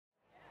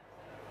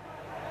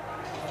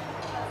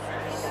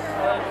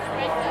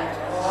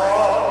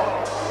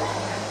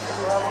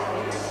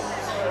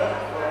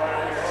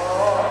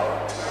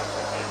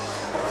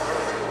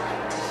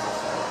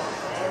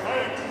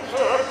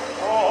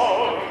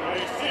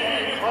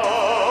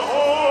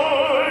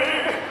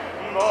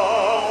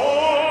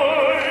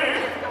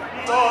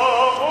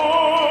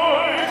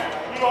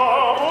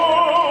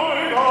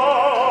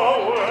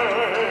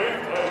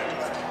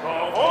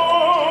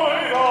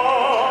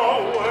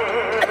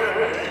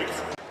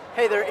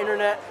Hey there,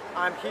 Internet.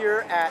 I'm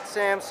here at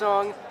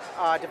Samsung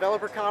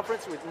Developer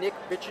Conference with Nick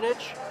Bicanic.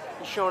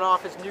 He's showing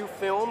off his new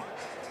film,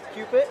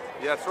 Cupid.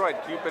 Yeah, that's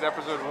right, Cupid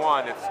Episode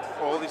 1. It's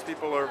all these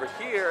people over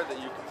here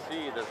that you can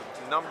see. There's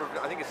a number of,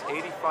 I think it's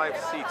 85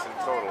 seats in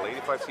total,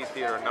 85 seat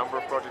theater, a number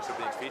of projects are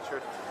being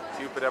featured.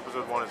 Cupid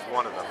Episode 1 is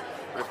one of them.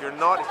 But if you're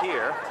not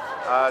here,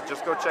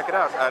 just go check it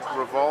out at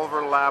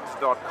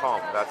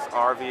revolverlabs.com. That's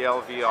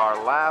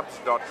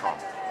RVLVRlabs.com.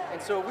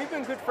 And so we've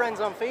been good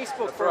friends on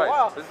Facebook That's for right. a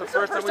while. This is the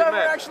first time we've we're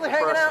met. actually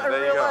hanging out in There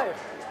you real go.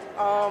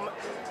 life.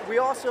 We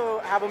also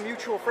have a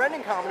mutual friend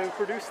in common who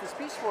produced this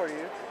piece for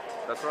you,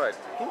 That's right.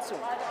 Kinsung.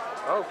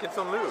 Oh,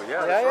 Kinsun Liu, Yeah,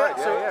 yeah, that's right.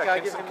 so Yeah,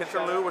 gotta give him a Kinsun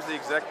shout Liu out. was the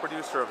exec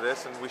producer of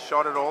this, and we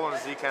shot it all on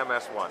Zcam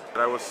S1.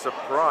 I was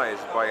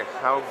surprised by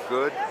how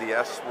good the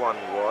S1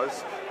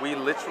 was. We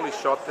literally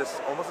shot this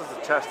almost as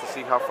a test to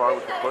see how far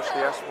we could push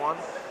the S1,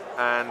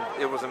 and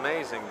it was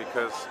amazing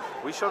because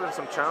we shot in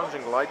some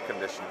challenging light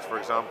conditions. For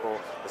example,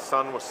 the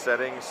sun was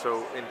setting,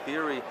 so in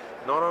theory,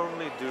 not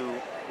only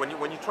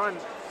when you try and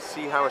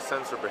see how a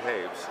sensor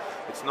behaves,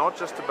 it's not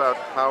just about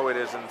how it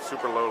is in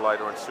super low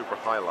light or in super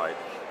high light,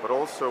 but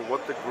also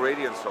what the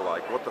gradients are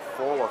like, what the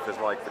fall off is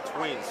like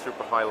between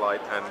super high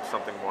light and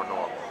something more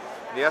normal.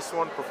 The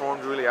S1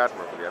 performed really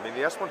admirably. I mean,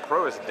 the S1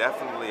 Pro is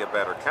definitely a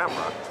better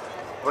camera,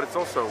 but it's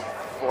also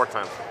 4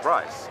 times the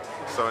price.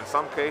 So in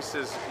some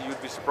cases,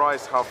 you'd be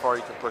surprised how far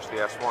you can push the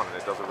S1, and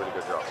it does a really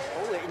good job.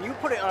 Holy, and you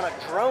put it on a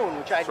drone,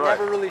 which I'd That's right.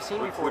 never really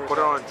seen before. We put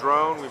it on a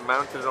drone, we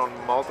mounted it on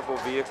multiple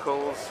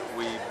vehicles,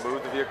 we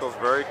moved the vehicles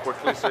very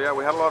quickly, so yeah,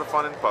 we had a lot of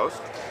fun in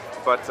post.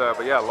 But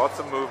yeah, lots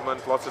of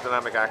movement, lots of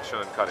dynamic action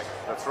and cutting.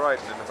 That's right,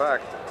 and in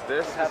fact,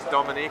 this is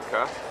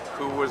Dominika,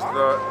 who was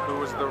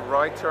the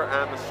writer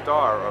and the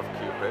star of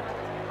Cupid.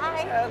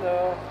 Hi.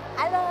 Hello.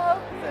 Hello.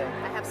 I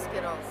have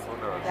Skittles. Who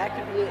knows? That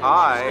could be it.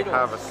 I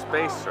have a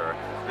spacer.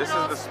 This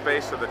is the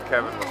spacer that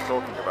Kevin was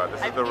talking about.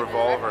 This is the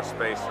revolver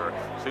spacer.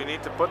 So you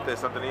need to put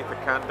this underneath the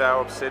Kandao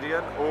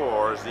Obsidian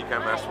or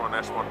Zcam S1,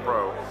 S1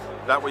 Pro.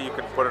 That way you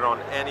can put it on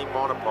any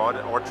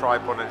monopod or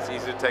tripod, and it's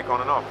easy to take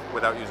on and off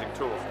without using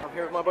tools. I'm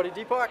here with my buddy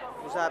Deepak.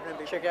 What's happening?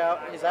 Check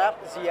out his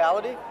app,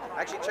 Zeality.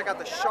 Actually, check out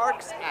the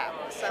Sharks app.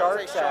 It sounds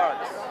like Sharks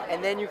app.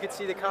 And then you can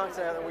see the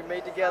content that we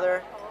made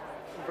together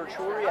in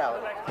virtual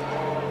reality.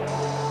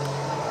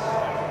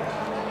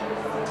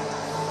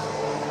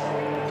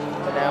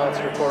 And now it's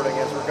recording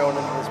as we're going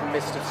into this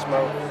mist of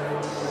smoke.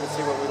 You can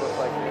see what we look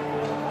like here.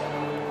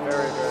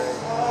 Very, very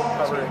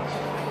covering.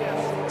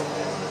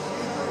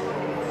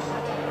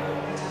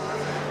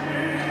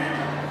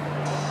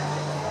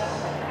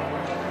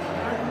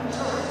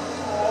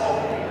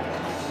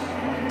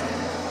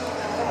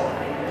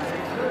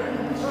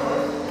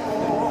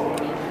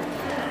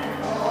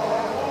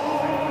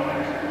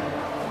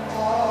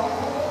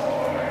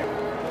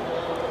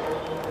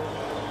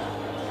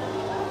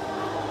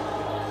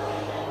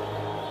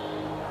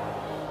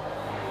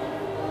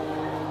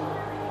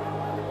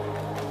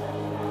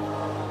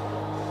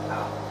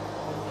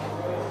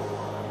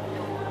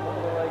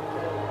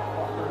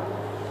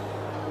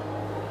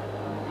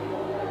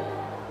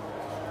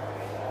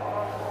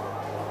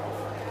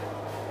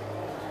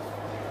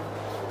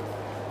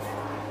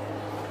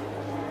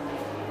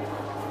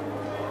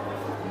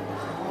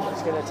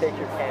 She's gonna take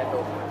your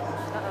candle.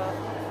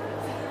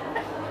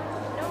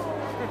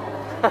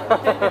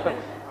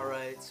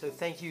 Alright, so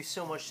thank you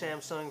so much,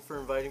 Samsung, for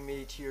inviting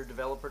me to your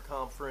developer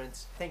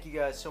conference. Thank you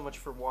guys so much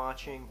for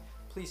watching.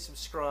 Please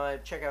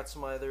subscribe, check out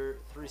some other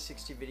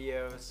 360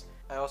 videos.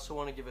 I also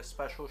want to give a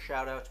special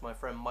shout out to my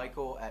friend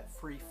Michael at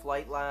Free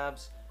Flight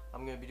Labs.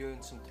 I'm going to be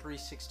doing some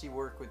 360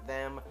 work with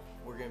them.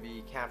 We're going to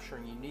be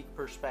capturing unique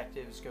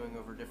perspectives, going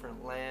over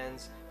different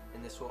lands,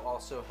 and this will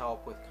also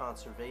help with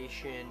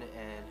conservation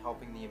and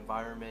helping the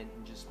environment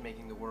and just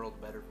making the world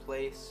a better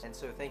place. And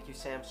so thank you,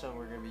 Samsung.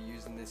 We're going to be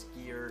using this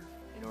gear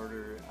in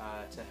order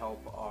to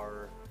help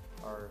our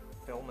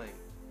filming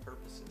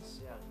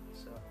purposes. Yeah,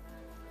 so.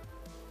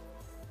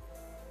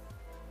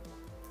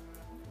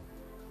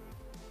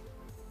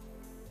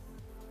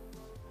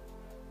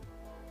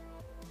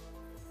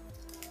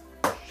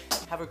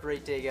 Have a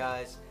great day,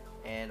 guys,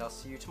 and I'll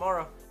see you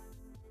tomorrow.